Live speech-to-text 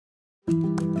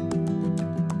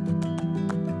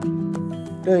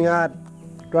Doing art,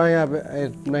 growing up,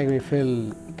 it made me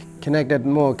feel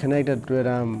more connected with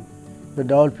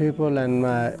the old people and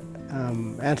my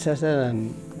ancestors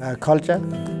and our culture.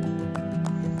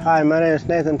 Hi, my name is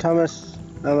Nathan Thomas.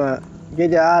 I'm a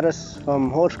guitar artist from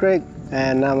Halls Creek,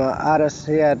 and I'm an artist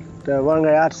here at the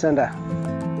Waringarri Arts Centre.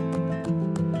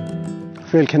 I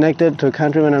feel connected to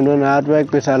country when I'm doing artwork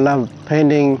because I love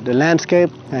painting the landscape,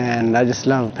 and I just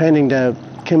love painting the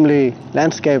Kimberley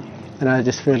landscape, and I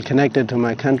just feel connected to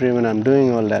my country when I'm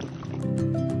doing all that.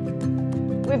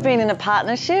 We've been in a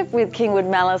partnership with King Wood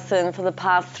Mallesons for the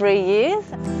past 3 years.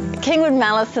 King Wood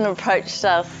Mallesons approached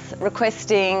us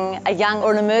requesting a young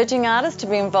or an emerging artist to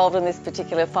be involved in this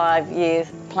particular 5-year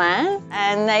plan,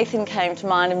 and Nathan came to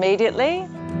mind immediately.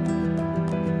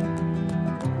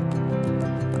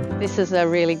 This is a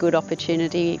really good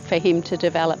opportunity for him to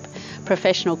develop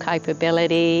professional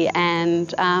capability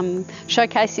and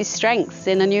showcase his strengths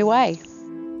in a new way.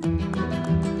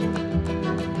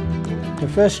 The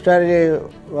first strategy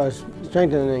was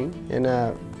strengthening in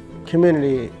our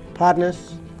community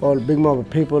partners, all big mob of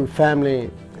people, family,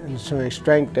 and showing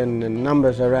strength and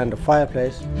numbers around the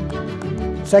fireplace.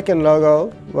 Second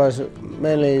logo was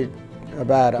mainly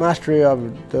about mastery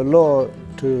of the law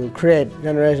to create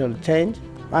generational change.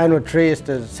 Ironwood tree is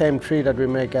the same tree that we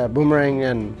make a boomerang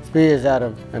and spears out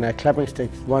of, and our clapping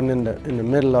sticks, one in the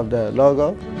middle of the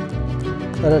logo.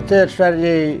 So the third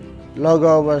strategy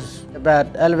logo was about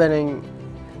elevating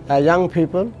our young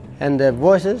people and their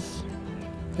voices,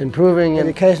 improving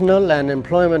educational and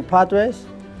employment pathways.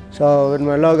 So with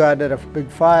my logo I did a big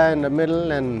fire in the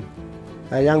middle and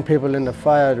our young people in the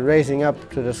fire raising up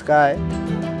to the sky.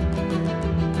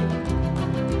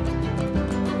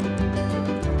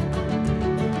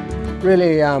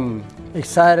 Really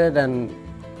excited and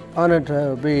honored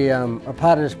to be a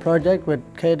part of this project with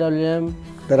KWM,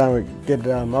 that I would get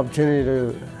the opportunity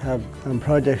to have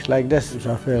projects like this, which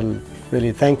I feel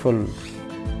really thankful.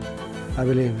 I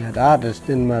believe that art is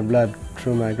in my blood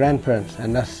through my grandparents,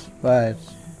 and that's why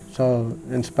it's so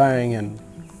inspiring, and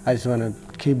I just want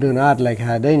to keep doing art like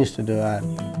how they used to do art.